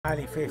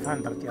Ali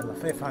 500 يلا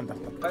 500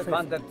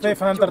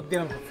 500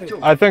 dirham.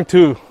 I think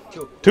two.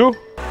 Two?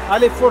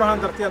 Ali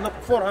 400 يلا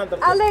 400.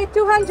 Ali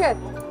 200.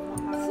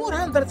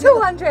 400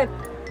 200.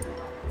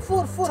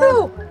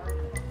 400.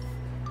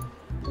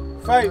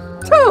 5.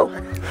 2.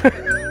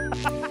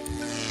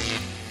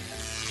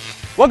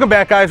 Welcome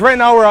back, guys. Right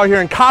now we're out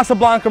here in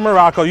Casablanca,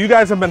 Morocco. You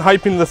guys have been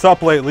hyping this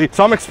up lately,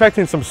 so I'm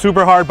expecting some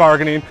super hard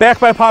bargaining. Back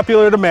by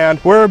popular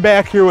demand, we're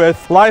back here with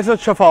Liza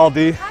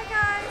Chafaldi. Hi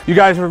guys. You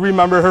guys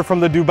remember her from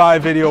the Dubai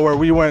video where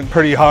we went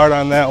pretty hard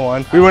on that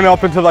one. We went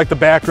up into like the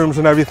back rooms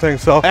and everything.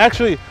 So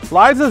actually,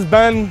 Liza's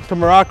been to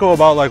Morocco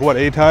about like what,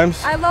 8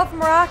 times? I love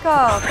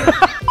Morocco.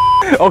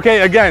 Okay,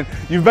 again,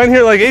 you've been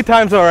here like 8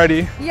 times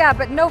already. Yeah,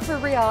 but no, for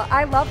real.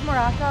 I love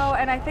Morocco,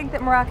 and I think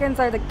that Moroccans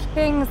are the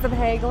kings of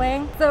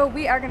haggling. So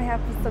we are gonna have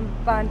some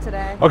fun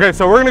today. Okay,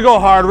 so we're gonna go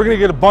hard. We're gonna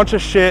get a bunch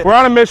of shit. We're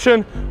on a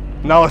mission.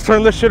 Now let's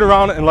turn this shit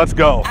around and let's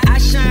go. I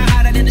shine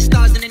hotter than the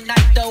stars in the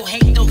night though.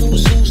 Hate the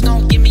who's,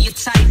 don't give me a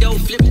title.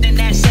 Flipping in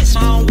that set, so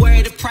I don't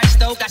worry the price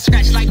though. Got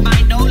scratched like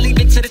mine, no, leave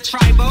it to the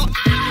tribal.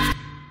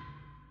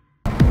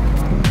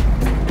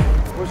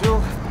 Bonjour.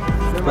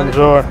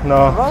 Bonjour.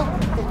 No.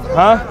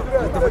 Huh?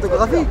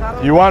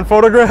 Photography? You want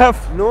photograph?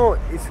 No,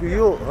 it's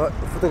you.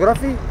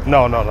 Photography?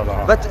 No.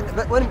 But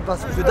when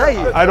today.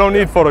 I don't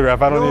need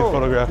photograph. I don't need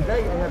photograph.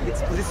 Today I have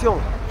exposition.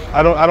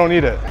 I don't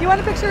need it. You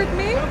want a picture with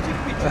me?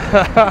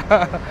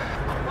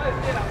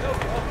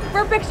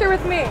 For a picture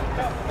with me.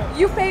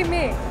 You pay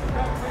me.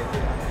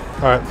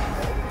 All right.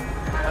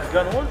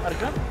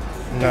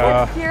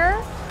 Nah. Here?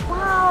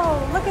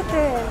 Wow, look at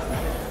this.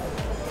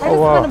 I Oh,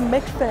 just wow. want to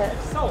mix it.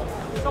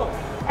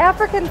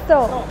 African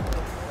soap.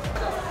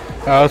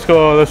 Let's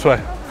go this way.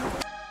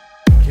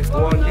 Keep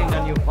walking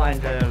and you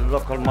find the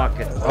local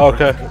market.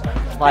 Okay.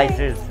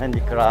 Spices,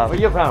 handicraft. Where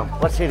you from?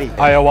 What city?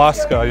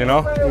 Ayahuasca, you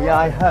know? Yeah,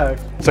 I heard.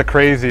 It's a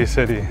crazy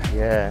city.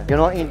 Yeah. You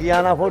know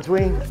Indiana, Fort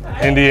Wayne?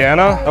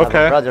 Indiana? I have a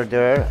Okay. brother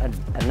there and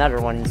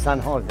another one in San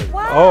Jose.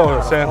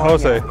 Oh, San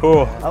Jose.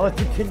 Cool. I was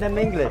teaching them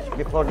English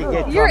before they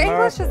get to Your America.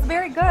 English is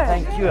very good.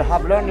 Thank you. I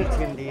have learned it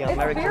in the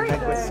American very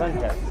Language good.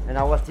 Center. And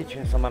I was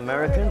teaching some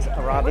Americans,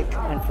 Arabic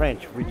and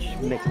French, which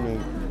makes me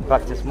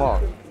practice more.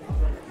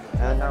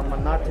 And I'm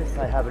an artist.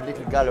 I have a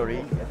little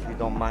gallery, if you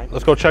don't mind.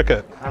 Let's go check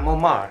it. I'm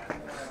Omar.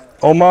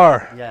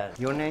 Omar. Yeah.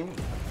 Your name?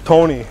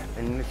 Tony.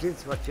 And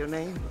Mrs. What's your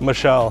name?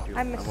 Michelle.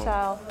 I'm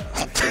Michelle.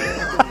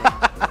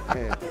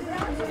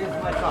 Here's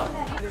my shop.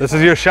 This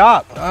is your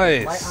shop.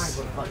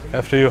 Nice.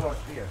 After you.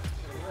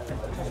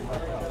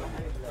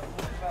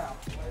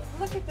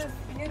 Look at this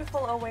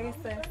beautiful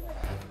oasis.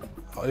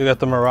 Oh, you got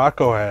the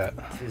Morocco hat.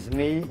 This is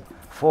me,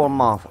 4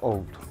 months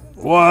old.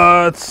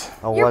 What?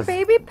 I Your was,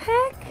 baby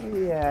pic?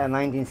 yeah,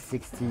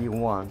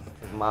 1961.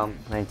 His mom,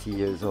 90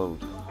 years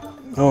old.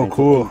 Oh,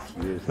 cool.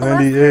 98 years old.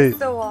 98.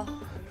 So,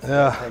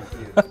 Yeah.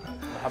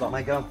 Thank you.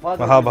 My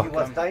grandfather, Mahaba. when he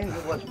was dying, he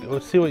was...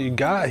 Let's see what you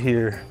got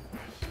here.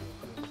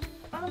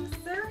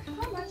 sir,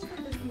 how much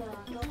for this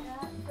Morocco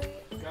hat?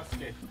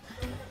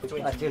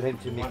 I tell him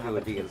to make you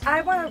a deal.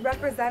 I want to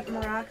represent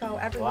Morocco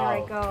everywhere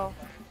I go.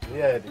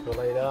 Yeah, they go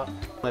like that.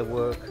 My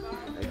work,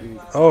 I do.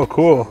 Oh,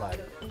 cool.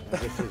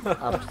 This is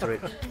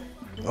abstract.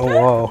 Oh,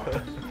 wow.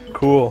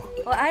 Cool.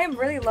 Well, I am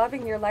really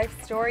loving your life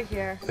story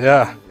here.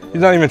 Yeah.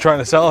 He's not even trying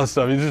to sell us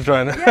stuff. He's just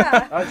trying to.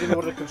 Yeah. أجي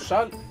نوريك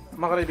الشال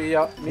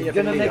مغربية You're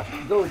gonna 100%.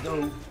 make, go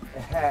do,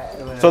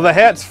 So the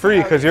hat's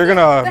free because you're The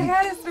gonna,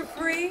 hat is for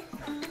free.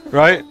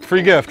 right?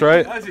 Free gift,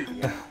 right?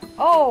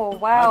 Oh,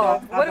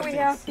 wow. What do we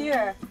have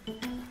here?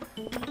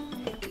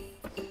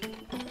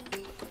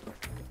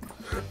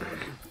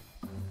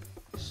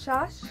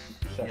 Shush?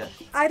 Yes.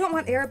 I don't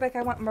want Arabic,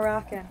 I want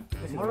Moroccan.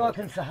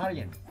 Moroccan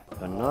Saharian.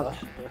 But not,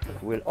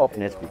 we'll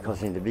open it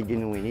because in the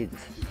beginning we need it.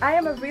 I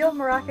am a real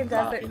Moroccan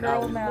desert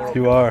girl now.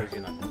 You are.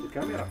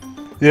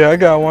 Yeah, I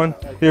got one.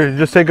 Here,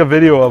 just take a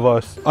video of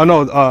us. Oh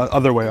no,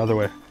 other way.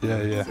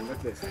 Yeah.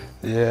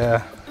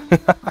 Yeah.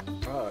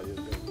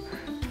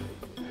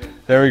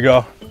 There we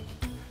go.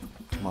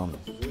 Mom,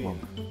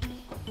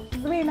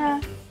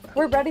 Serena,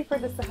 we're ready for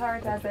the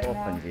Sahara Desert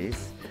now. open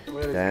this.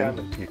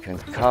 Then you can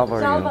cover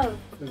your... Double.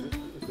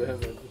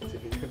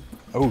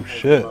 Oh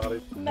shit.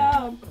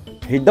 No.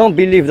 He don't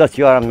believe that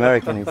you are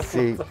American, you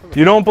see.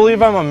 You don't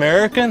believe I'm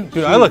American?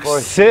 Dude, I look For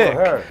sick.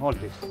 her. Hold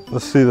this.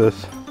 Let's see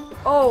this.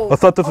 Oh. I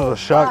thought this was oh, a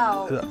shot.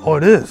 wow. Oh,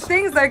 it is.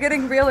 Things are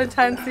getting real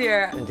intense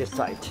here. And this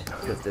side,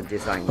 because the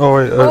design. Oh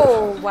wait,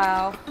 Oh,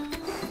 wow.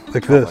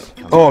 like this.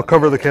 Oh, I'll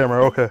cover the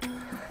camera. Okay.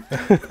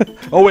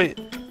 Oh wait,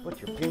 Put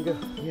your finger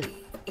here.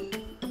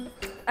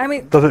 I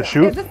mean, does it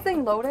shoot? is this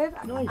thing loaded?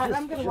 No, I'm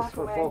just, gonna walk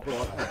for away.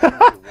 folklore.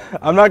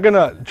 I'm not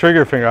gonna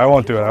trigger finger. I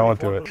won't do it.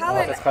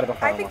 Colin,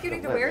 I think you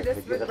need to wear this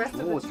for the rest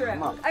of the trip.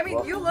 I mean,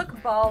 you look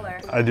baller.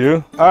 I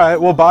do? All right,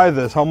 we'll buy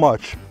this. How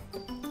much?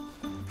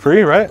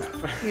 Free, right?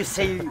 You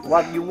say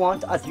what you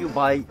want as you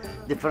buy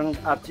different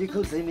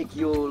articles, they make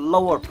you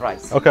lower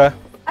price. Okay.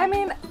 I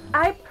mean,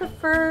 I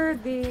prefer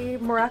the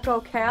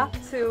Morocco cap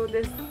to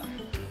this.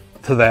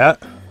 To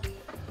that?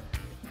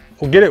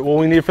 We'll get it. What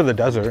we need for the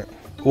desert.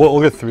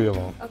 We'll get 3 of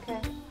them. Okay.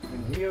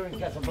 Here in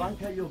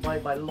Casablanca, you buy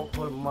by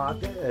local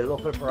market,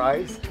 local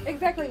price.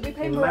 Exactly, we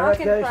pay In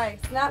Moroccan Marrakesh-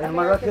 price, not In American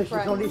Marrakesh,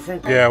 price. it's only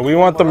cent. Yeah, we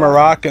want the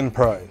Moroccan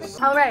price.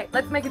 All right,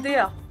 let's make a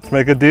deal. Let's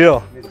make a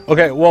deal.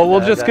 Okay, well,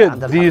 we'll just get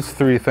under- these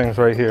 3 things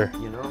right here.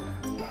 You know.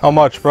 How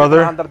much,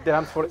 brother? 100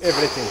 dirhams for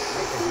everything.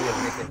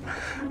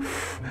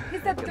 He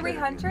said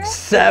 300?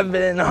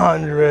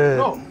 700.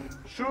 No,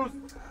 shoes,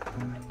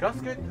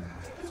 casket,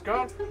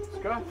 scarf.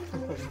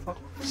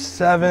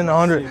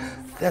 700.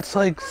 That's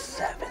like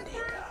 70.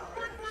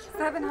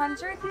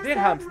 700?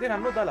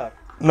 Dirham, no dollar.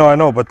 No, I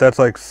know, but that's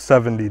like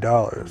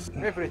 $70.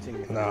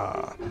 Everything.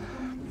 Nah.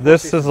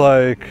 This is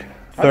like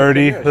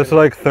 30. This is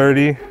like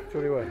 30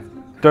 Sorry,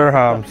 what?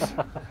 dirhams.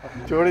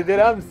 30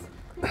 dirhams.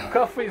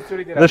 Coffee is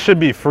 30 dirhams. This should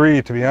be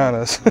free, to be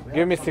honest.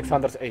 Give me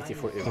 680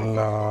 for everything.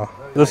 No.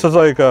 This is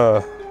like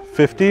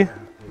 50.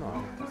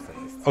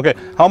 Okay,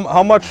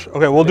 how much?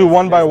 Okay, we'll do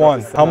one by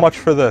one. How much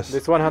for this?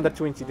 This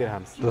 120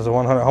 dirhams. This is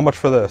 100. How much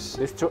for this?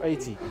 This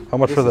 280. How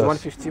much for this?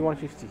 150,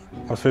 150.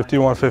 150,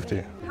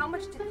 150. How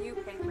much did you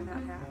pay for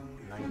that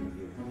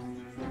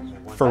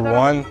hat? For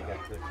one?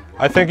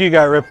 I think you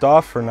got ripped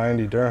off for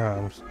 90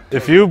 dirhams.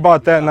 If you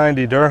bought that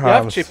 90 You have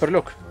dirhams, cheaper,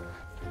 look.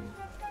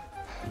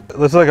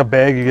 this is like a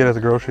bag you get at the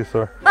grocery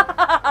store.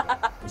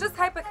 Just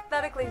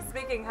hypothetically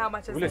speaking, how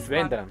much is Will this it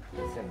one? dirham?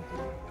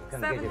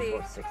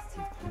 70.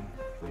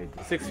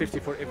 650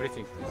 for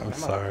everything. I'm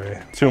sorry.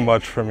 Too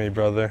much for me,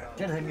 brother.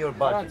 Tell him your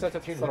budget.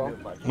 Tell him your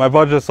budget. My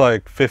budget's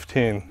like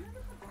 15.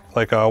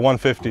 Like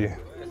 150.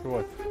 For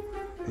what?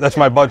 That's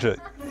my budget.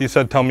 He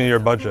said, tell me your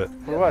budget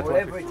For what? For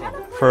everything.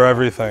 for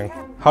everything.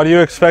 How do you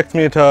expect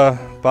me to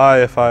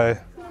buy if I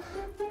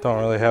don't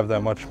really have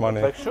that much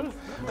money? Like shoes?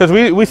 Because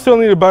we still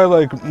need to buy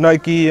like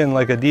Nike and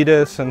like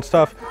Adidas and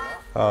stuff.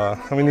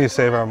 And we need to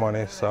save our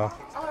money, so.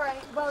 All right,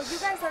 well, you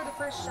guys are the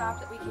first shop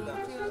that we came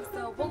to,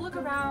 so we'll look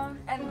around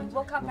and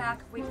we'll come back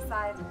if we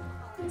decide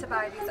to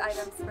buy these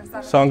items for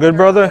 7. Sound good,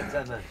 brother?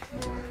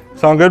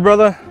 Sound good,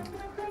 brother?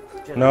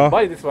 No?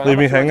 Buy this one. Leave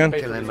How me much you want to hanging?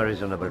 pay Tell for him this? a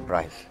reasonable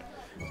price.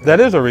 That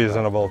is a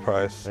reasonable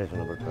price.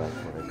 Reasonable price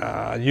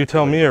for it. You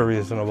tell me a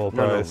reasonable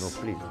No, price.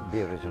 please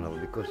be reasonable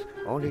because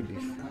only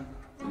this,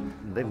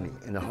 believe me,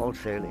 in the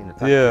wholesale, in the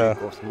factory, Yeah. it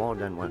costs more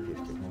than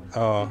 150.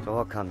 Oh, So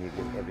how come you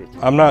get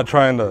everything? I'm not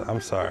trying to. I'm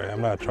sorry.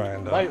 I'm not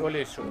trying Buy to. only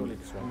this one.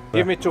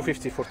 Give me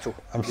 250 for 2.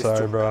 I'm These sorry,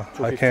 two. bro. I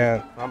 250.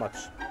 can't. How much?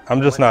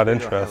 I'm just not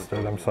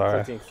interested. I'm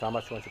sorry. Things. How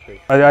much you want to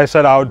pay? I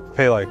said I would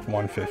pay like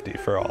 150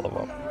 for all of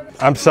them.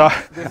 I'm sorry.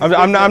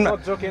 I'm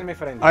not joking, my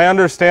friend. I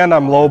understand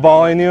I'm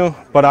lowballing you,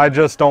 but I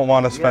just don't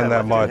want to spend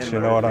that much. You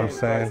know what I'm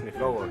saying?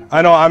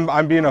 I know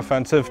I'm being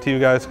offensive to you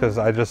guys because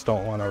I just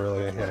don't want to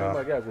really, you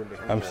know.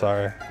 I'm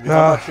sorry. How No,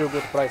 much your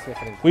good price, my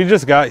friend? we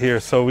just got here,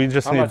 so we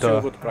just How need much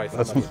your to. good price?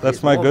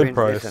 That's my good Moving,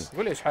 price.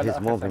 listen, he's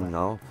moving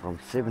now from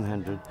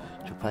 700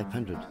 to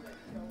 500.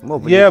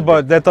 Moving Yeah, little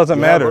but bit. that doesn't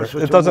You have matter. also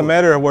It to doesn't move.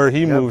 matter where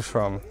he You have- moves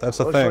from. That's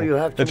the Also, thing. you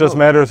have to It just move.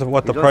 matters of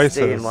what the You don't price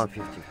stay is. in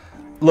 150.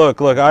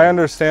 Look, I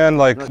understand.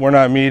 Like we're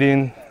not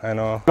meeting. I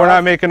know we're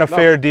not making a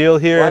fair deal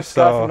here. One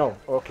scarf, So no.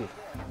 Okay.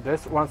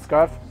 This one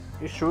scarf,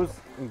 his shoes,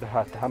 and the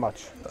hat. How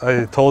much?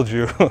 I told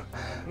you.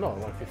 No,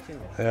 115.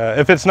 Yeah,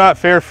 if it's not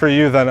fair for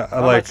you, then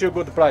How like much your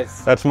good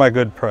price? that's my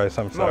good price.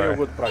 I'm No, sorry. your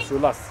good price. You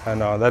last. I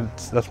know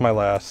that's my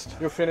last.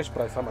 Your finished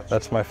price. How much?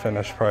 That's my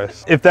finished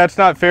price. If that's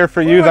not fair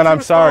for you, Well, then that's I'm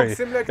your style, sorry.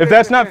 seem like If that,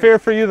 that's my not friend. fair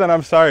for you, then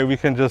I'm sorry. We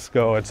can just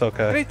go. It's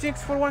okay. 3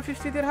 things for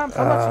 150 dirhams.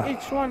 How much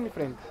each one, my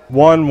friend?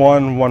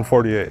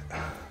 148.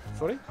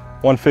 Sorry?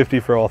 150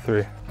 for all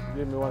 3.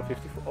 Give me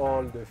 150 for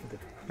all the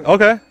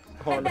Okay.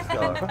 all the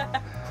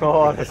stuff.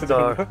 All the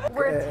stuff.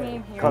 We're a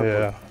team here.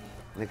 Yeah.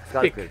 Next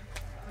calculate.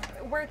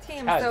 We're a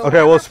team, Okay, so Okay,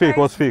 whatever we'll speak.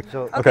 We'll price- speak.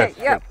 So Okay.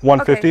 yeah.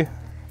 150. Okay.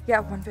 Yeah,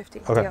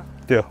 150. Okay. Deal.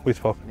 Deal. We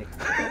spoke.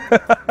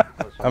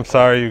 I'm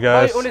sorry, you Buy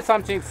guys. only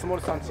something, small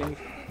something.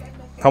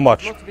 How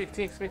much? Not big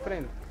things, my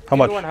friend. How Give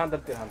much? me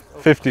 100 dirhams.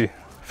 Okay. 50.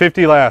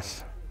 50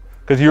 last.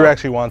 Because you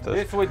actually want this.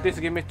 This with this,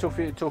 give me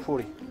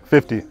 240.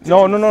 50.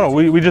 No.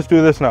 We just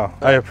do this now.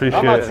 I How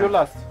appreciate much you it.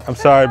 last? I'm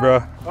sorry,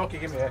 bro. Okay,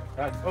 give me that.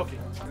 Right, okay.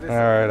 This- All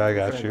right, I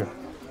got you.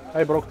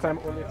 I broke time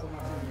only.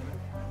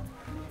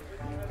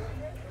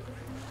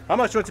 How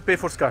much you want to pay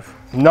for scarf?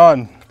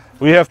 None.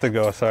 We have to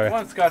go. Sorry.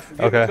 One scarf.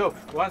 Give Okay. me, look,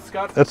 one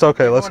scarf. It's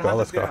okay. give Let's me go. 100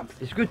 Let's go. dirhams.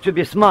 it's good to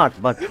be smart,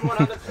 but Give me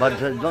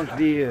 100 don't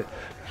be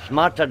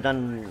smarter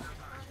than.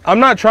 I'm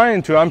not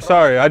trying to. I'm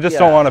sorry. I just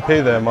don't want to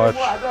pay that much.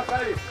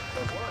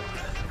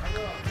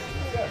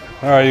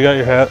 All right, you got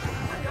your hat.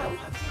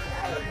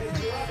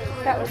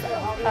 That was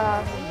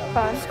fun.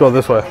 Let's go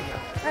this way.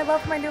 I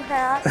love my new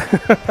hat.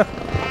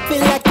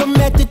 Feel like I'm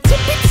at the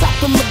tippy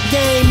top of my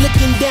game,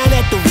 looking down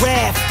at the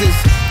rafters.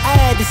 I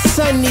had to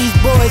son these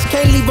boys,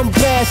 can't leave them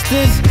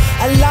bastards.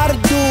 A lot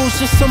of dudes,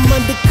 just some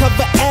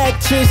undercover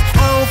actors.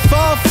 I don't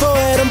fall for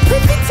it, I'm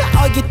privy to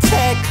all your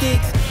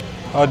tactics.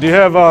 Do you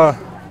have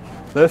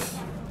this?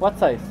 What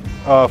size?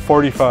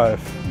 45.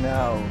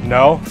 No.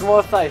 No.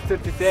 Small size,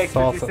 36,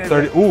 Salsa, 37.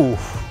 30. Ooh.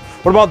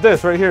 What about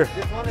this right here?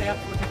 This one I have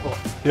 44.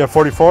 You have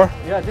 44?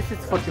 Yeah, this is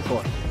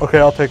 44. Okay,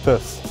 I'll take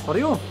this. For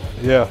you?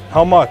 Yeah.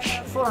 How much?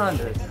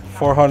 400.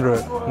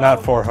 400,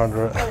 not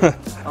 400.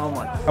 How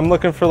much? I'm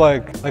looking for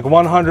like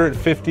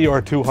 150 or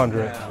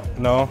 200.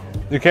 No?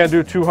 You can't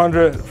do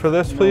 200 for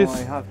this, please? No,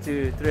 I have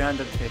to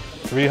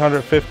 350.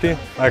 350?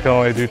 I can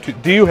only do two.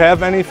 Do you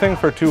have anything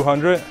for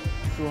 200?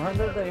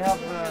 200 I have.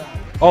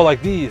 Oh,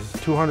 like these,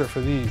 200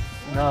 for these.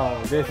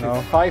 No, this No?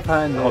 is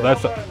 500. Oh,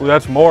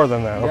 that's more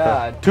than that. Okay.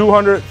 Yeah.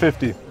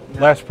 250,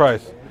 last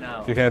price.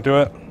 No. You can't do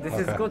it? This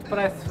Okay. is good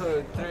price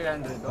for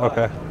 300.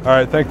 Okay. All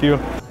right, thank you.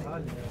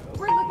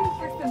 We're looking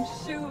for some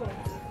shoes.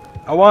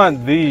 I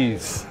want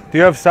these. Do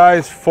you have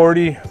size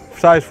 40,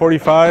 size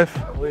 45?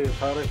 We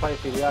 45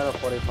 riyal or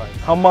 45.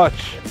 How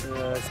much?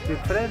 Speak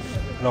French?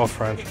 No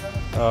French.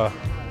 Yeah,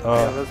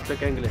 let's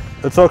speak English.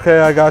 It's okay,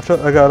 I got you.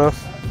 I got us.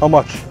 How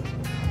much?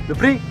 The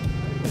prix?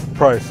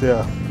 Price,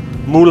 yeah.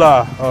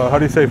 Moolah, how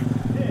do you say?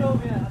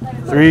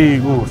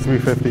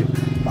 350.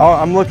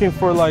 I'm looking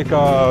for like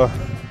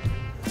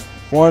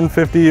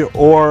 150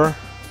 or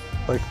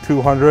like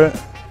 200.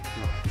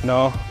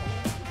 No.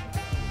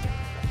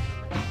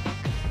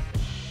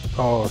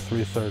 Oh,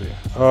 330.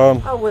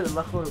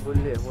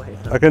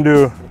 I can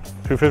do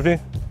 250.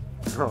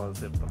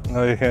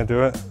 No, you can't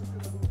do it.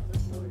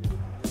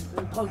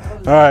 All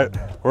right,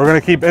 we're gonna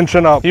keep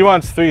inching up. He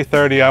wants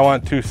 330. I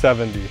want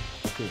 270.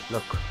 Okay,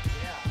 look.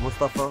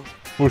 Mustafa.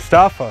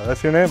 Mustafa,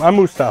 that's your name? I'm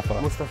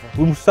Mustafa. Mustafa.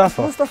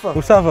 Mustafa. Mustafa.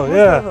 Mustafa,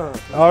 yeah.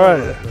 All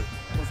right.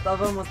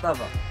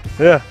 Mustafa.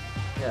 Yeah.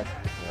 Yes.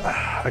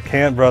 I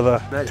can't, brother.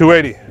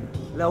 280.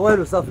 لا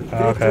وينه صافي.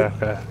 Okay,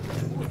 okay.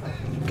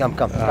 كم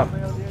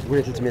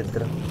قولي 300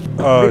 درهم.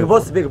 Uh, Big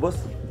boss, big boss.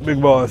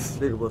 Big boss.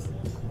 Big boss.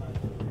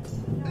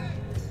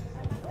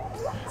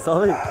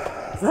 صافي.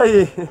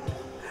 صاي.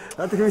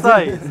 هاتك 200.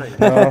 صاي. Oh,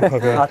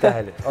 okay.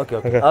 هاتها لي. اوكي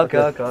اوكي. اوكي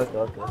اوكي اوكي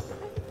اوكي.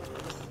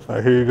 All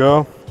right, here you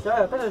go.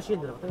 23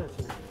 درهم.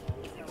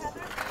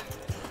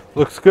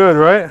 Looks good,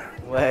 right?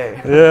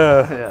 Way.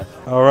 Yeah.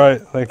 All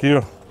right, thank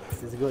you.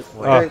 This is good.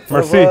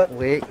 Merci.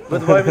 Wait.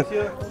 Goodbye,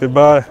 monsieur.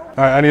 Goodbye.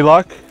 All right, any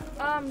luck?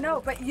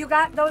 No, but you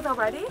got those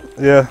already?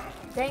 Yeah.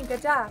 Dang,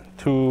 good job.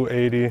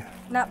 280.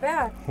 Not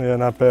bad. Yeah,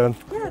 not bad.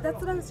 Yeah, that's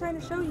what I was trying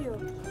to show you.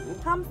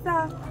 Hamza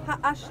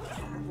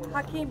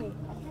Hakimi.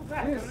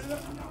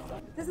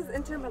 This is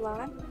Inter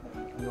Milan.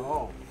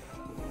 No.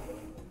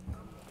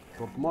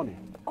 For money.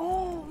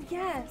 Oh,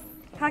 yes.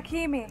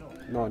 Hakimi.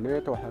 No,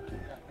 Neto happy.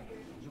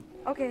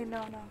 Okay,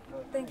 no.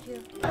 Thank you.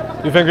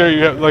 You think you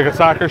get like a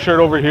soccer shirt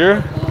over here?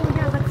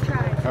 Yeah, let's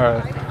try. All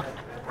right.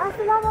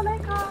 Assalamu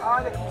alaikum.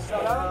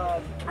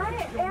 I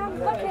am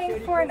looking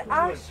for an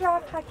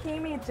Ashraf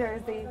Hakimi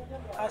jersey.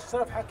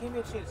 Ashraf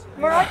Hakimi Chelsea.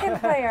 Moroccan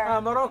player.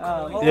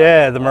 Morocco.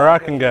 Yeah, the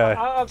Moroccan guy.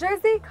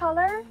 Jersey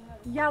color,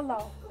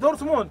 yellow.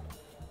 Dortmund.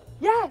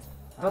 Yes.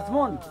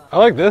 Dortmund. I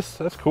like this.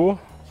 That's cool.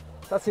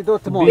 That's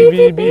Dortmund.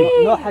 BVB.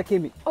 No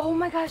Hakimi. Oh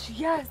my gosh,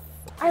 yes.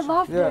 I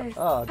love Yeah, this.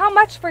 ah. How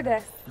much for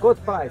this? Good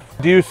price.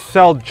 Do you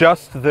sell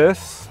just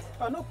this?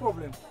 No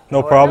problem.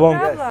 No problem.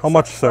 problem. How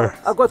much, sir?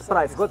 A good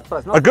price. Good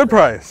price. A good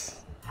price.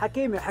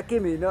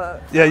 Hakimi. No.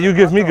 Yeah, you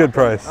give me good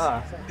price.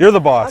 You're the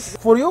boss.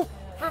 For you?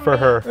 For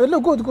her.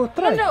 Look, good.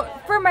 Try. No,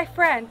 for my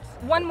friend.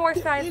 One more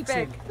size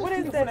big. What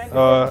is this?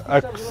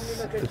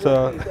 It's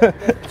a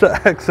it's a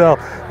XL.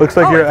 Looks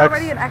like Oh, you're it's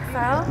already an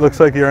XL? Looks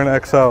like you're an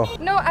XL.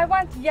 No, I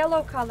want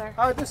yellow color.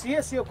 This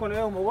yes, you can.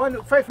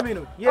 5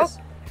 minutes. Yes.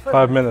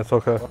 5 minutes,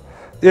 okay.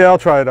 Yeah, I'll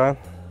try it on.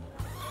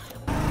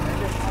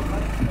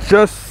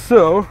 Just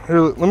so, here,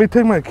 let me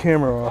take my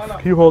camera off.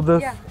 Can you hold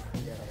this? Yeah.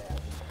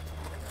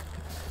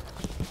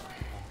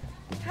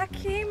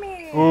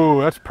 Hakimi.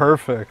 Ooh, that's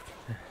perfect.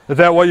 Is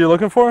that what you're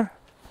looking for?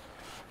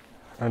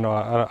 I know,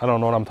 I don't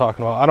know what I'm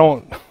talking about. I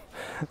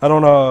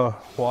don't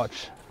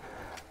watch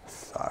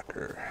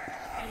soccer.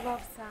 I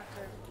love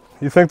soccer.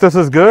 You think this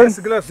is good?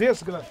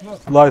 Yes, glass. No.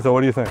 Liza,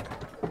 what do you think?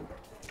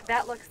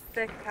 That looks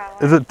sick,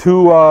 Colin. Is it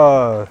too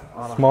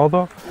small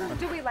though?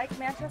 Do we like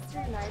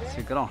Manchester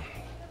United?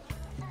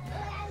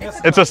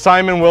 It's a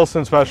Simon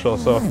Wilson special,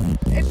 so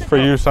It's for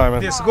you,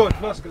 Simon. Yes, good.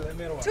 too much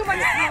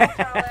small,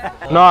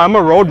 Colin. No, I'm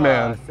a road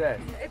man.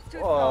 It's too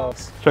small.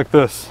 Check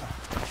this.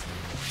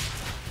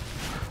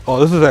 Oh,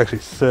 this is actually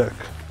sick.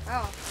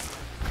 Oh,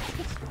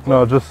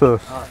 No, just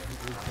this.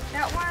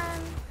 that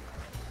one.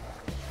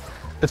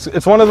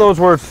 It's one of those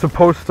where it's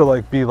supposed to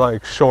like be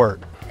like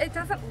short. It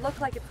doesn't look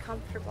like it's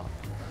comfortable.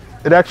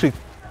 It actually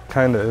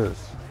kind of is.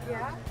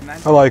 Yeah?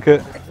 I like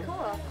it. It's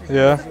cool.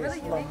 Yeah. It's a really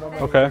unique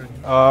thing. Okay.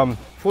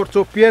 For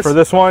 2 PS. For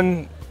this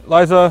one,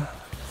 Liza,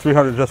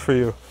 300 just for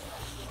you.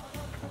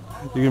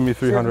 You give me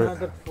 300.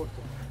 740.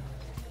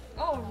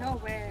 Oh, no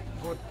way.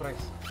 Good price.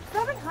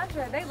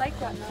 700, they like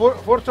that now.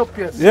 For 2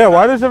 PS. Yeah,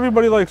 why does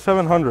everybody like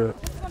 700?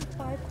 This one's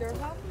 5 dirham.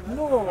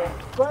 No.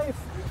 5.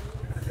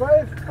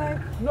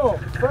 No.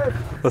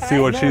 5. Let's see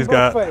what she's Number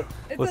got. 5.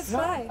 It Let's-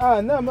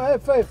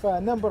 says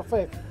 5. Number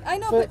 5. I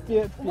know, Five, but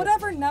yeah.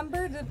 whatever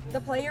number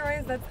the player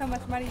is, that's how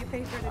much money you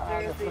pay for the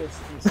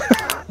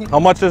jersey. How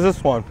much is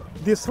this one?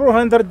 This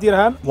 400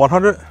 dirham.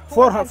 100?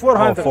 400. Oh,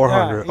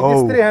 400. Yeah, it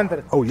is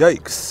 300. Oh,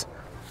 yikes.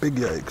 Big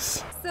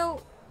yikes.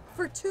 So,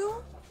 for 2,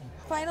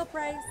 final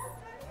price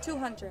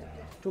 200.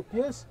 2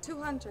 piece?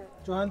 200.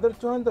 200,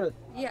 200.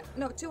 Yeah,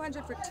 no,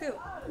 200 for 2.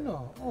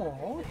 No.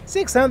 Oh.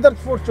 600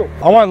 for 2.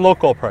 I want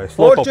local price.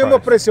 Local Ultimo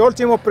price. precio,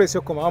 ultimo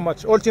precio. Come, how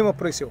much? Ultimo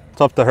precio.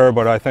 It's up to her,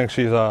 but I think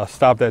she's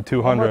stopped at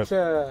How 200. much?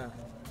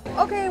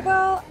 Okay,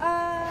 well,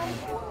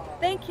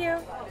 thank you.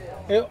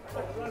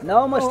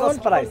 No, much less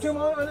price.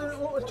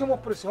 Ultimo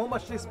precio. How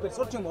much less price?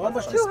 Ultimo. How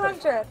much less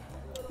price? 200.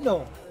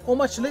 No. How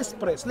much less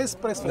price? Less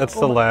price. That's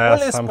How the much? last.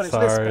 Less I'm price,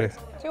 less sorry. price.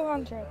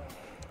 200.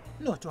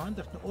 No,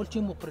 200. No.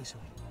 Ultimo precio.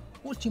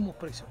 Ultimo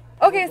precio.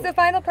 Okay, so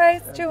final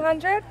price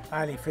 200.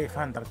 Ali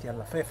 500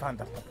 يلا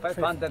 500.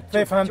 500.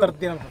 500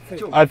 dirham.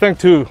 I think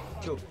two.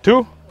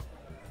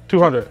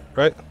 200,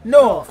 right?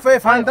 No,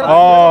 500.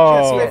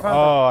 Oh, Yes, 500.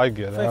 oh, I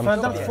get it. I'm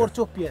 500 sorry. for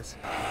 2 pieces.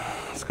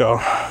 Let's go.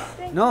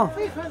 No.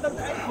 500.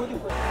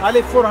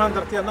 Ali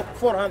 400 يلا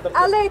 400.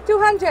 Ale,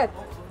 200.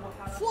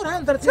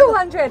 400.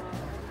 200.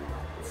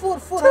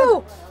 400.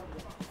 2.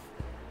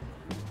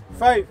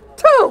 5.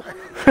 2.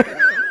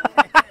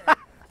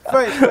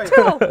 5.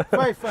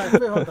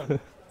 500.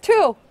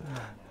 2.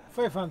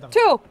 500.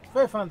 2.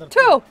 500.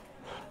 2.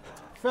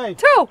 5.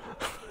 2.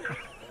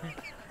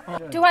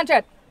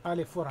 200.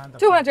 Ali 400.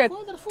 200.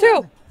 2.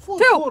 2.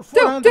 2.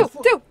 2.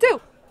 2.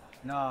 2.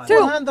 No. 2.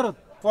 400.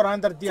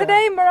 400 dirham.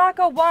 Today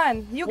Morocco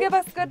won. You give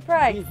us good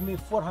price. Give me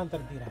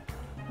 400 dirham.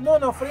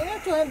 No, free.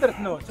 200.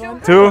 No.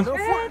 200. Two? No,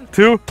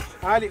 Two?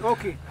 Ali,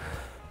 okay.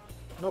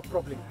 No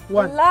problem.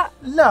 1. La.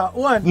 La,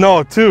 1.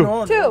 No, two.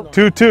 No, Two. no, no.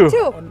 Two, two. 2.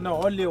 Oh,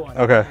 no, only 1.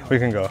 Okay, we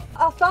can go.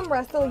 I'll thumb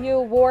wrestle you,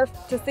 Wharf,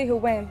 to see who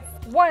wins.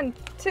 1,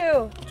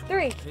 2,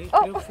 3. 3,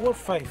 Oh, 4,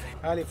 5.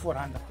 Ali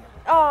 400.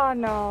 oh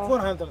no.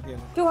 400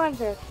 dirham.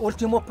 200.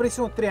 Ultimo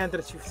precio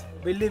 350.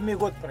 Believe me,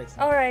 good price.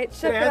 All right,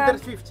 shukran.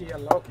 350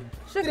 يلا okay.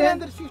 Shukran.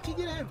 350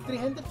 dirham.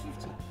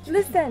 350.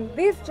 Listen,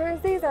 these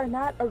jerseys are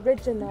not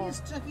original.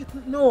 This jacket,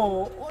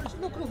 no.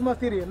 Look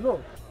material,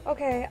 look.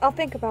 Okay, I'll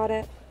think about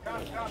it.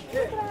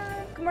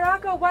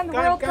 Morocco won the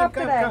World Cup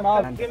today.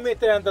 Come. Give me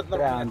 300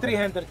 dirham.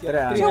 300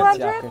 dirham.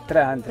 200?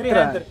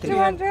 300.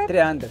 200?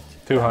 300.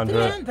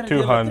 200.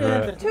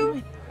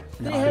 200.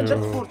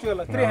 340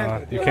 يلا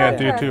 300. You can't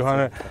do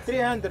 200.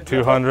 300.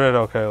 200,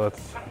 okay, let's.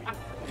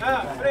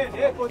 Friend,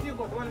 hey, go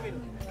 1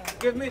 minute.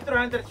 Give me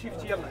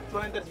 350 يلا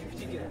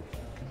 250 dirham.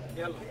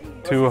 يلا.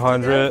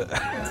 200.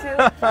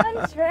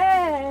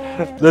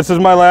 200. This is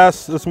my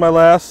last.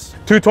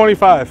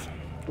 225.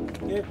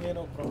 Give me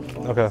no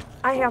problem. Okay.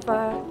 I have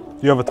a,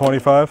 You have a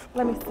 25?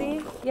 let me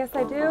see. Yes,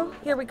 I do.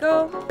 Here we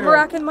go.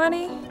 Moroccan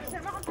money.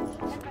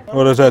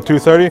 What is that,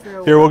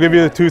 230? Here, we'll give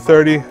you the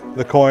 230.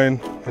 The coin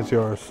is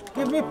yours.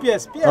 Give me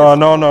pièce. Oh,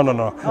 no, no, no,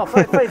 no. No,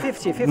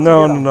 50.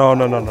 No, no,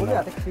 no, no, no,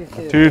 no.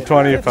 50.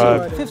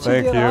 225. 50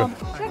 Thank you. Shukran.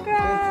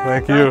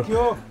 Thank you.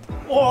 Yo.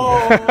 Oh.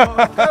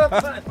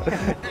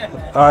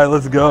 All right,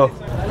 let's go.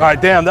 All right,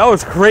 damn, that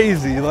was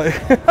crazy. Like,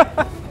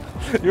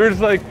 you were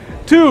just like,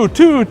 two.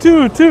 Dude,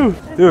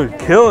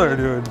 killer,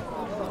 dude.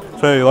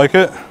 So, you like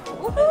it?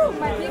 Woohoo,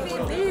 my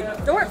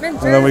BBB Dortmund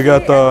jersey. And then we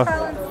got the- and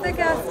Collin's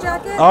thick-ass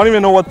jacket. I don't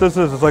even know what this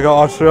is. It's like an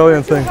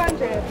Australian thing.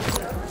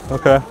 200.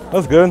 Okay,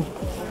 that's good.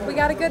 We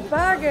got a good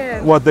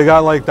bargain. What, they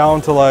got like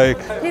down to like,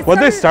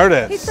 what'd they start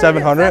at? He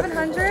started 700?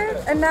 700,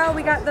 and now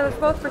we got those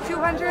both for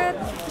 200.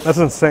 That's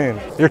insane.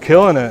 You're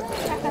killing it.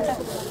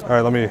 All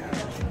right, let me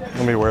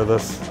wear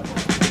this.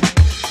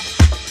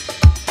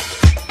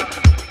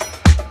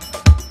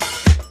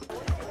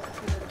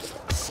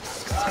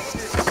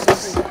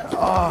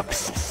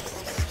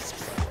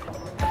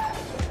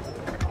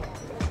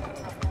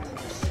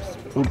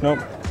 Oop, nope.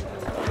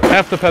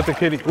 Have to pet the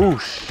kitty. Ooh,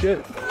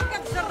 shit.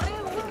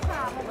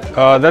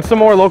 That's the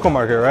more local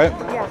market, right?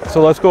 Yeah.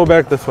 So let's go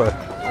back this way.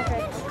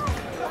 Okay.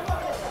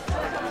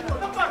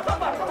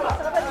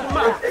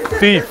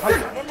 Thief.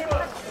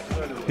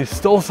 He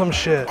stole some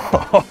shit.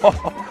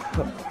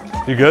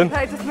 You good?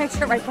 I just made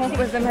sure my phone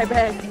was in my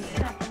bag.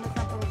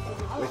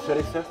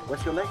 Sorry, sir.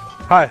 What's your name?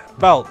 Hi,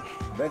 belt.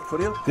 Bag for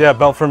you? Yeah,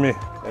 belt for me.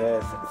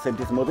 Same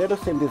this model or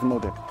same this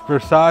model?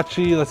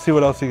 Versace. Let's see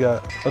what else you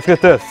got. Let's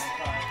get this.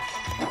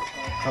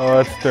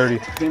 Oh, that's dirty.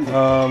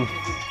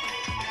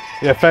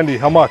 Yeah, Fendi.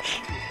 How much?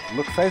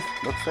 Look size,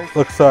 look size.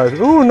 Look size.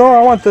 Ooh, no,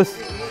 I want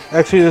this.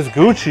 Actually, this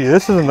Gucci.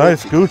 This is a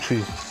nice Gucci.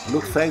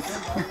 Look size.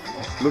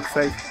 Look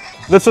size.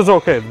 This is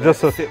okay.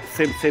 Just a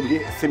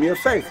Same your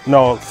size.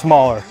 no,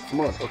 smaller.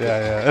 Small. Okay.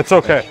 Yeah, it's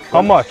okay.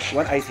 How much?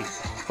 One icy.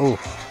 Ooh.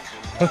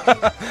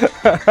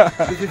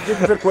 This is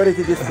beautiful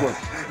quality, this one.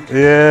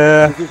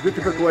 Yeah. This is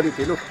beautiful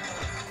quality, look.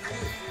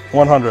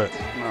 100.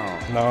 No.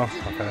 No.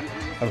 Okay.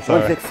 I'm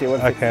sorry. 160,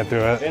 I can't do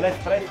it. Very nice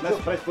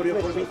price for you,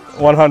 for me.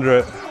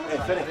 100.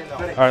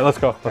 Sorry. All right, let's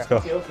go. Let's go.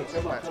 Okay,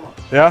 come on.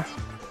 Yeah.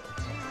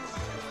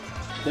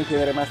 Thank you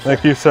very much.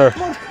 Thank you, sir.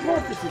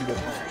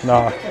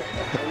 Nah.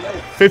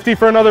 50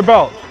 for another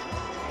belt.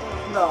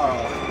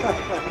 No.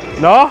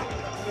 No?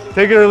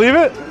 Take it or leave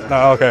it?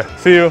 No. Okay.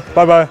 See you.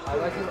 Bye bye.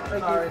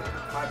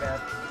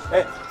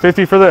 Hey,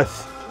 50 for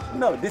this.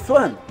 no, this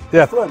one.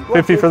 Yeah. This one.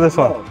 50 for this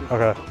one. No, this-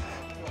 Okay.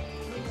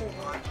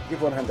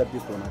 Give 100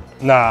 this one.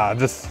 Nah.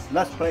 Just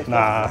Last price.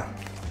 nah.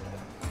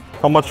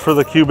 How much for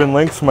the Cuban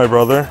links, my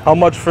brother? How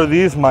much for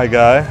these, my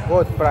guy?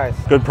 Good price.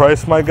 Good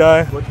price, my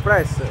guy? Good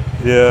price.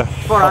 Yeah.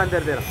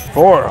 400 dirham.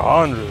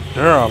 400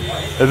 dirham.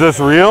 Is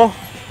this real?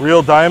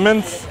 Real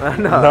diamonds? No.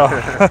 No.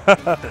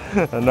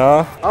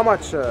 No? How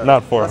much?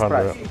 Not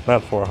 400.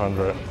 Not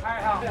 400.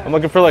 I'm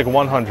looking for like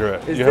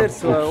 100. Is You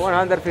this have-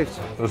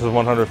 150? This is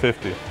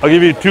 150. I'll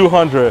give you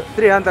 200.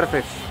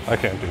 350. I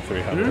can't do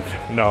 300.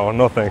 No,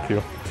 no thank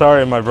you.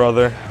 Sorry, my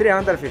brother.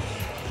 350.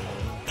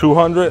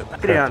 200?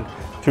 300.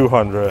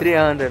 200.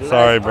 300.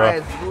 Sorry, Nice bro.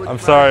 price, good I'm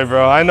price. sorry,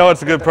 bro. I know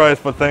it's a good price,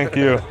 but thank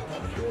you.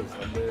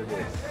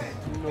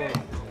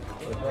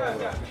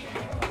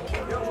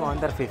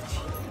 250.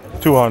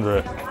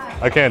 200.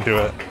 I can't do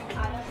it.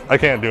 I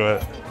can't do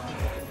it.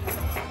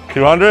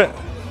 200?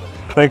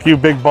 Thank you,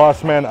 big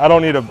boss man. I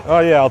don't need a.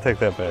 Oh, yeah, I'll take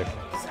that back.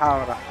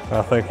 Sahara.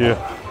 Oh, thank you.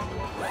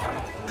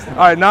 All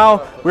right,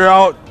 now we're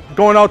out,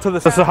 going out to the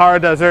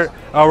Sahara Desert.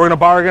 We're gonna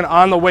bargain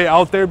on the way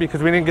out there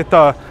because we didn't get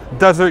the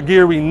desert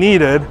gear we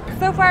needed.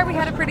 So far, we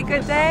had a pretty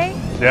good day.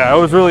 Yeah, it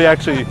was really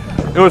actually,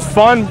 it was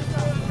fun.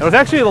 It was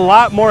actually a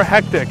lot more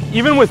hectic,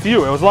 even with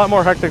you. It was a lot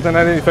more hectic than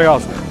anything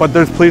else. But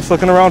there's police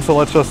looking around, so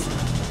let's just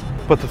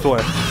put this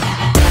away.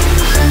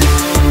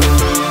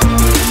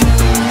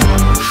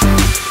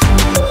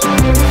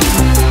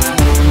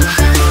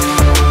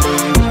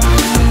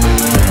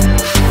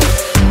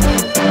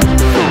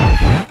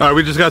 All right,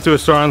 we just got to a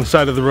store on the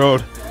side of the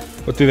road.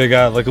 What do they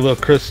got? Like a little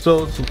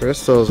crystals?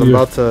 Crystals, I'm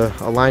about to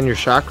align your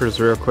chakras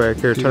real quick.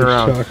 Here, turn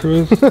around.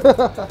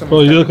 Chakras?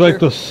 Bro, you look like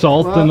the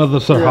Sultan of the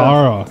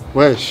Sahara.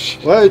 Wish.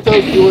 Wait,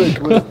 don't do it.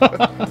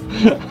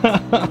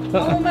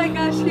 Oh my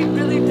gosh, he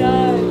really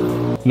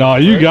does. No,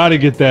 you gotta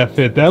get that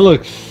fit. That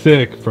looks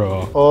sick,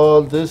 bro.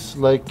 All this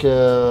like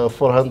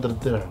 400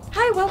 dirham.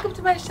 Hi, welcome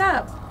to my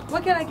shop.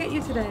 What can I get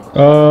you today?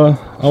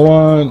 I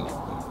want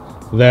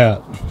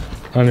that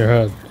on your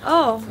head.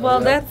 Oh,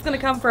 well, that's gonna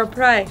come for a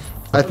price.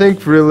 I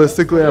think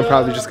realistically, I'm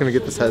probably just gonna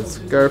get this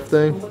headscarf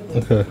thing.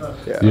 Okay.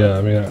 Yeah.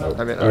 I mean,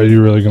 are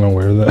you really gonna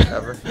wear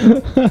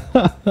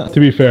that? To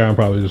be fair, I'm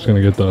probably just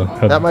gonna get the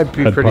head. That might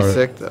be head pretty part.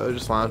 sick though.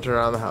 Just lounging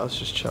around the house,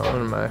 just chilling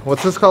in my.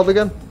 What's this called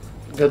again?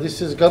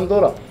 This is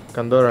Gandora.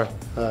 Gandora.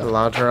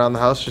 Lounging around the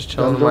house, just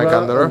chilling in my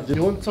Gandora. Do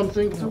you want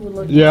something to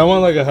like? Yeah, I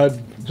want like a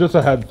head, just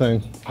a head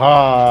thing.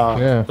 Ah.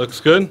 Yeah. Looks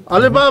good.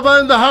 Alibaba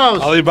in the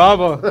house.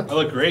 Alibaba. I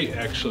look great,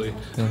 actually.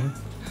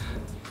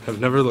 I've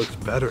never looked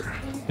better.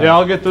 Yeah,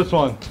 I'll get this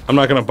one. I'm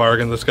not gonna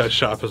bargain. This guy's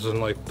shop is in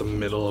like the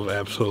middle of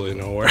absolutely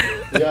nowhere.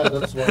 Yeah,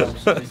 that's what I'm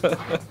saying.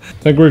 I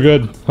think we're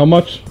good. How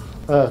much?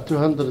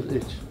 200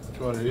 each.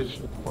 200 each.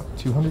 What?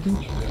 200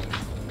 each?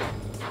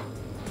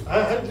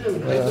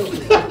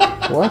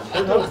 What?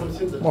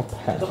 What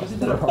pack? Give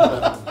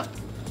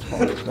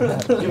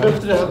him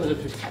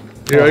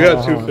 350. Here, I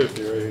got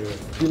 250 right here.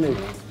 You need.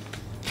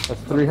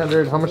 That's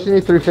 300. How much do you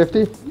need?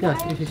 350? Yeah,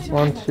 350.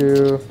 1,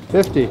 2,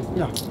 50.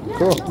 Yeah.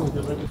 Cool.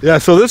 Yeah,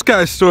 so this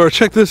guy's store,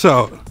 check this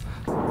out.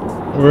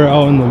 We're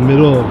out in the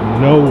middle of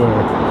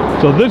nowhere.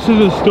 So this is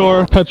a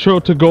store, Petro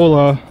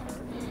Tagola.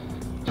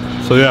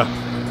 So yeah,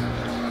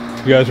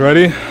 you guys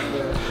ready?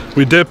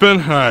 We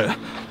dipping? All right.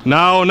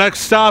 Now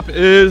next stop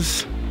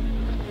is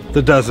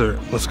the desert.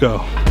 Let's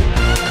go.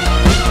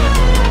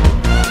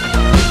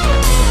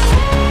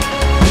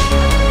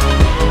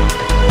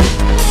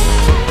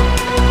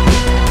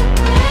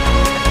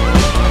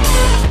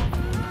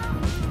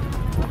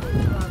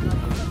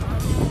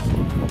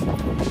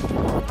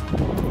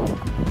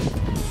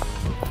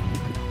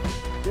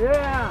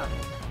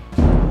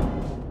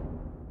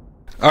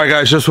 All right,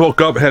 guys, just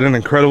woke up, had an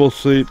incredible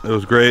sleep. It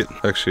was great.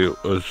 Actually,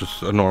 it was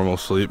just a normal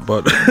sleep,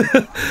 but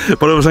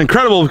but it was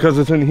incredible because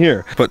it's in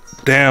here. But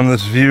damn,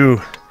 this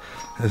view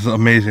is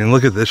amazing.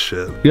 Look at this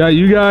shit. Yeah,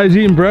 you guys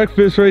eating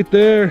breakfast right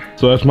there.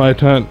 So that's my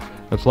tent.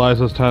 That's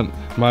Liza's tent.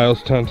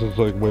 Myles' tent is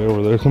like way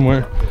over there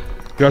somewhere.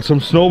 Got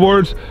some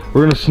snowboards.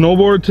 We're gonna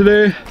snowboard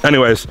today.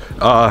 Anyways,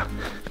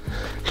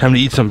 time to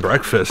eat some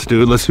breakfast,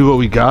 dude. Let's see what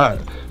we got.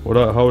 What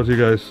up? How was your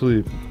guys'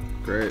 sleep?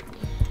 Great.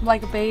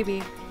 Like a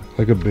baby.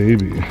 Like a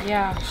baby.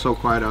 Yeah. So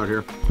quiet out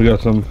here. We got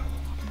some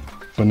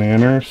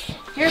bananas.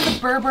 Here's a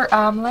Berber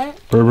omelet.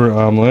 Berber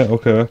omelet,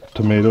 okay.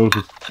 Tomatoes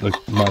with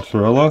like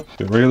mozzarella.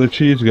 We got regular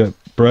cheese, we got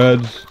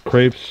breads,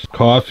 crepes,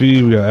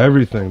 coffee, we got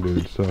everything,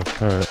 dude. So,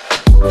 alright.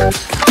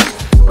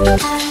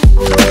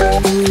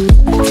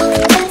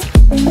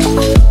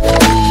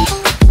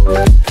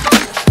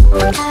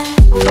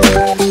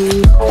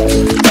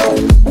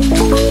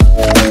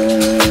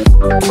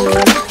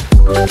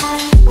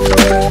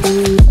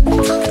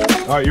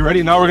 Alright, you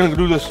ready? Now we're gonna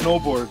do the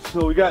snowboard.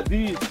 So we got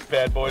these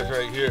bad boys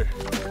right here.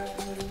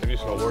 Have you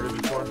snowboarded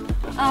before?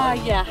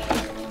 Yeah.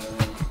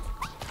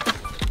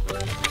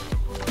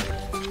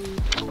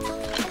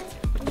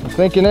 I'm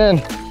thinking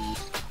in.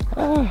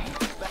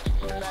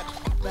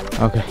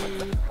 Okay.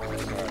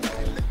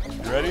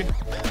 You ready?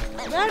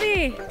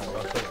 Ready.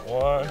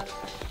 1,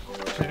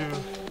 2,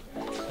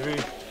 3,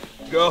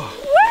 go.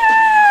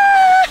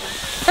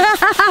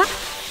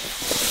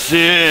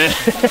 Shit.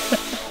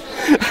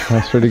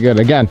 That's pretty good.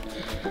 Again.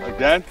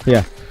 Again?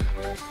 Yeah.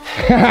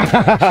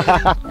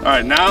 All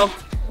right, now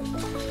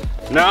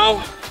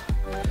Now,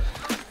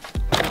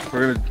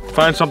 we're gonna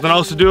find something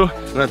else to do.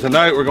 And then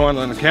tonight we're going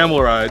on the camel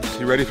rides.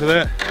 You ready for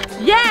that?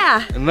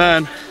 Yeah! And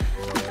then,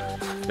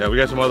 yeah, we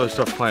got some other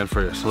stuff planned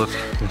for you. So let's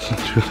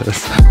do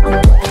this.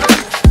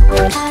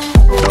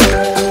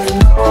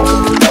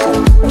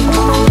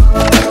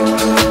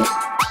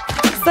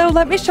 So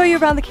let me show you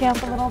around the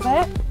camp a little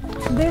bit.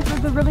 This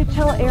is a really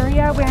chill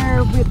area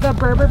where the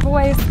Berber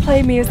boys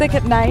play music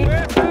at night.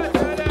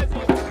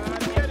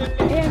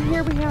 And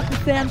here we have the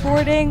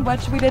sandboarding,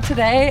 which we did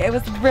today. It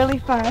was really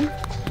fun.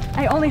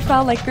 I only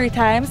fell like 3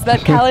 times,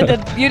 but Collin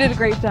you did a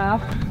great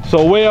job.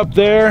 So way up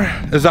there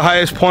is the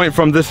highest point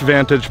from this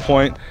vantage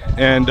point,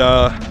 and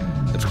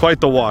it's quite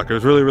the walk. It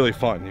was really, really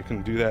fun. You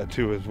can do that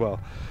too as well.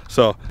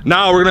 So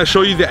now we're gonna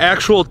show you the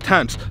actual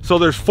tents. So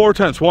there's 4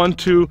 tents, 1,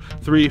 2,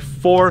 3,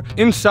 4.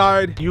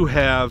 Inside you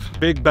have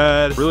big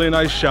bed, really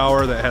nice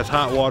shower that has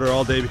hot water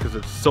all day because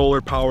it's solar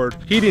powered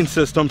heating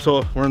system.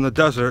 So we're in the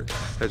desert,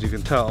 as you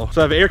can tell.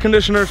 So I have air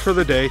conditioners for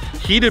the day,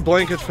 heated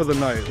blankets for the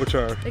night, which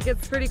are... It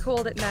gets pretty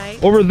cold at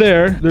night. Over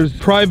there, there's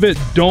private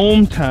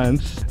dome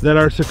tents that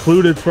are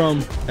secluded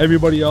from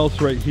everybody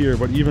else right here.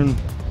 But even,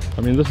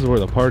 I mean, this is where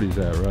the party's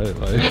at, right?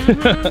 Like,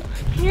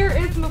 Here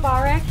is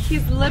Mubarak.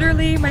 He's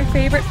literally my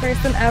favorite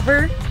person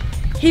ever.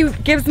 He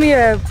gives me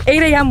a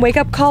 8 a.m. wake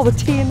up call with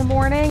tea in the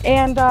morning.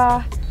 And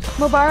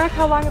Mubarak,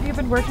 how long have you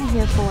been working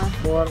here for?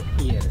 4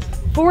 years.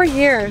 4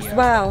 years, Yeah.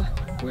 wow.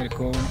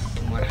 Welcome,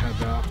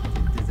 marhaba,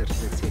 Desert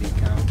City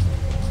Camp.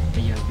 I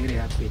am very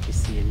happy to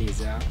see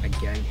Lisa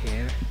again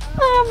here.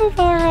 Oh,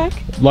 Mubarak.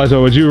 Liza,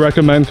 would you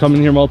recommend coming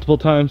here multiple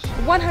times?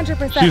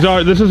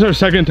 100%. This is her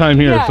second time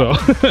here, Yeah. so.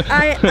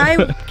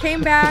 I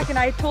came back and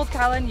I told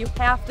Collin, you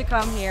have to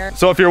come here.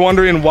 So if you're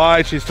wondering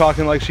why she's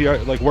talking like she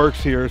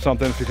works here or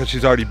something, it's because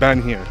she's already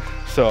been here.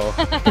 So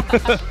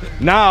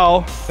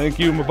now, thank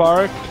you,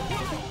 Mubarak.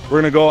 We're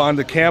gonna go on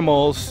the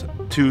camels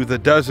to the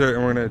desert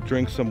and we're gonna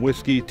drink some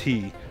whiskey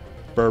tea,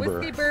 Berber.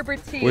 Whiskey Berber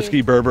tea.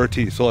 Whiskey Berber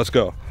tea. So let's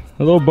go.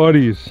 Hello,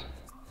 buddies.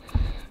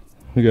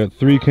 We got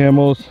 3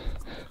 camels.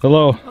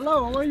 Hello.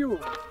 Hello, how are you?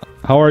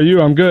 How are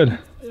you? I'm good.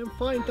 I'm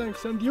fine,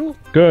 thanks. And you?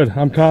 Good.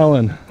 I'm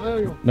Collin. How are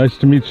you? Nice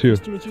to meet you. Nice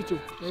to meet you too.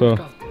 So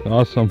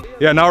awesome.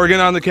 Yeah, now we're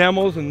getting on the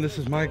camels, and this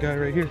is my guy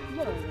right here.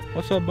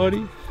 What's up,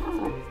 buddy?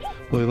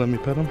 Will you let me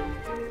pet him?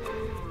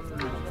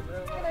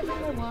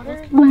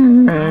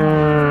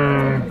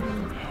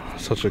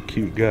 Such a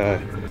cute guy.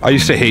 I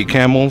used to hate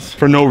camels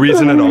for no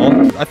reason at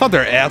all. I thought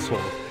they're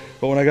assholes,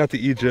 but when I got to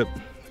Egypt,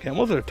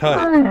 camels are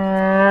tight.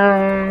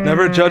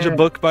 Never judge a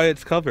book by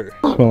its cover.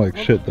 Smell like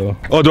shit though.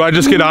 Oh, do I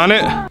just get on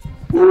it?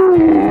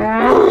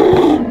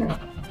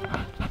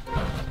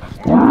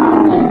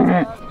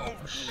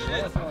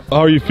 How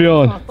are you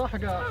feeling?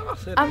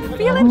 I'm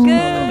feeling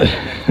good.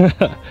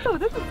 Oh,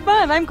 this is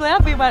fun. I'm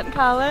glad we went,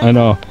 Collin. I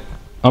know.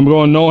 I'm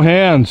going no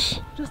hands.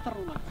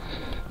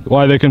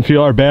 Why? They can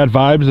feel our bad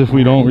vibes if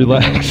we don't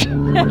relax.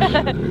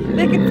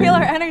 They can feel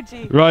our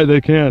energy. Right,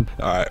 they can.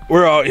 All right,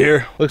 we're out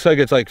here. Looks like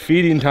it's like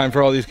feeding time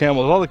for all these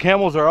camels. All the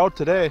camels are out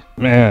today.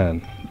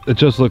 Man, it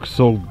just looks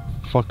so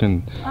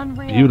fucking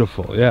unreal.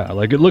 Beautiful. Yeah,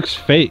 like it looks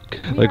fake.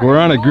 Like we're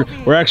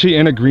actually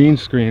in a green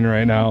screen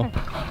right now.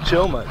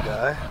 Chill, my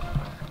guy.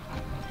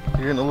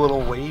 You're getting a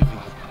little wavy.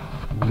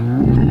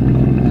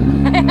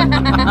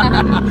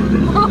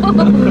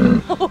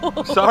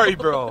 Sorry,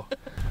 bro.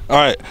 All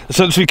right,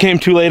 since we came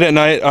too late at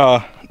night,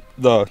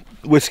 the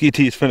whiskey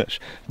tea's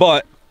finished.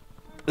 But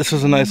this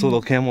was a nice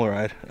little camel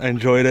ride. I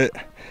enjoyed it.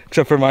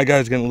 Except for my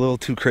guy's getting a little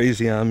too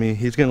crazy on me.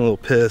 He's getting a little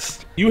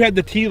pissed. You had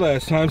the tea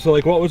last time, so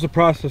like what was the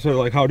process, or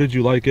like how did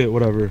you like it,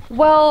 whatever?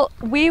 Well,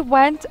 we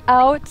went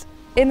out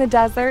in the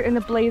desert in the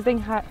blazing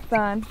hot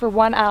sun for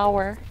 1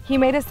 hour. He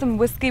made us some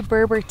whiskey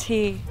Berber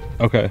tea.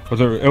 Okay,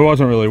 it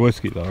wasn't really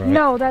whiskey though, right?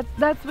 No,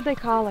 that's what they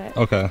call it.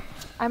 Okay.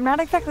 I'm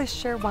not exactly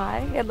sure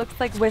why. It looks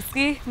like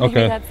whiskey. Maybe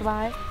that's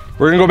why.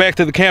 We're gonna go back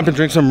to the camp and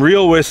drink some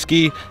real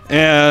whiskey,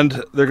 and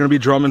they're gonna be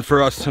drumming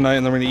for us tonight,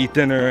 and then we're gonna eat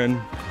dinner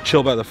and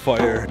chill by the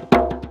fire.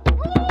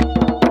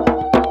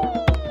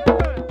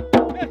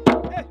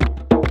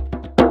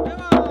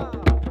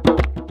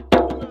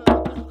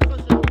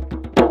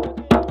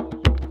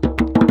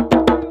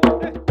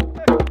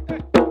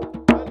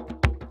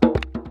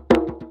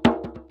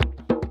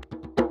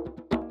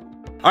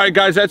 All right,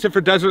 guys, that's it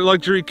for Desert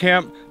Luxury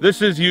Camp.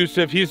 This is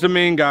Yusuf. He's the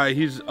main guy.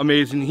 He's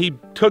amazing. He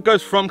took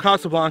us from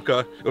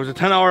Casablanca. It was a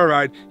 10-hour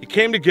ride. He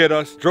came to get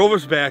us, drove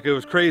us back. It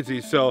was crazy.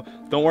 So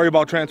don't worry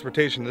about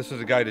transportation. This is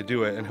a guy to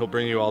do it, and he'll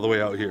bring you all the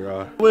way out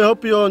here. We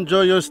hope you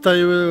enjoy your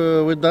stay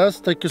with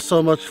us. Thank you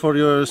so much for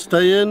your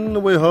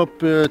staying. We hope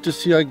to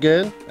see you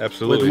again.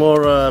 Absolutely. With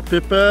more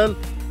people.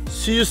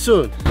 See you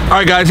soon.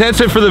 Alright guys,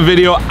 that's it for the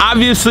video.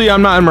 Obviously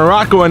I'm not in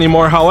Morocco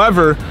anymore.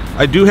 However,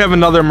 I do have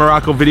another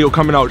Morocco video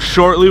coming out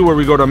shortly where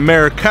we go to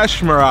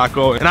Marrakesh,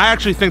 Morocco. And I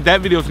actually think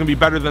that video is going to be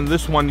better than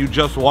this one you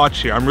just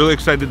watched here. I'm really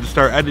excited to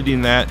start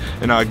editing that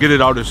and get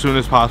it out as soon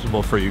as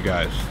possible for you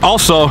guys.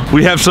 Also,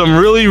 we have some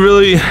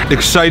really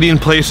exciting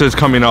places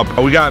coming up.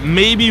 We got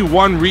maybe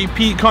one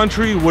repeat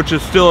country, which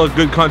is still a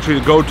good country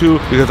to go to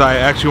because I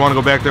actually want to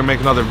go back there and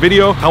make another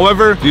video.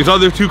 However, these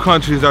other two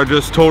countries are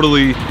just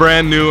totally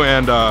brand new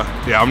and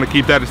yeah, I'm going to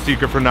keep that a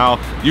secret for now.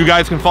 You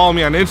guys can follow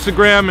me on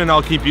Instagram and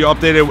I'll keep you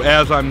updated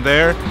as I'm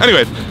there.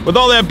 Anyways, with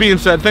all that being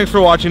said, thanks for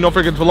watching. Don't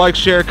forget to like,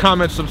 share,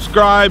 comment,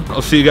 subscribe.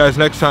 I'll see you guys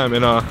next time,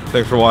 and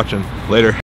thanks for watching. Later.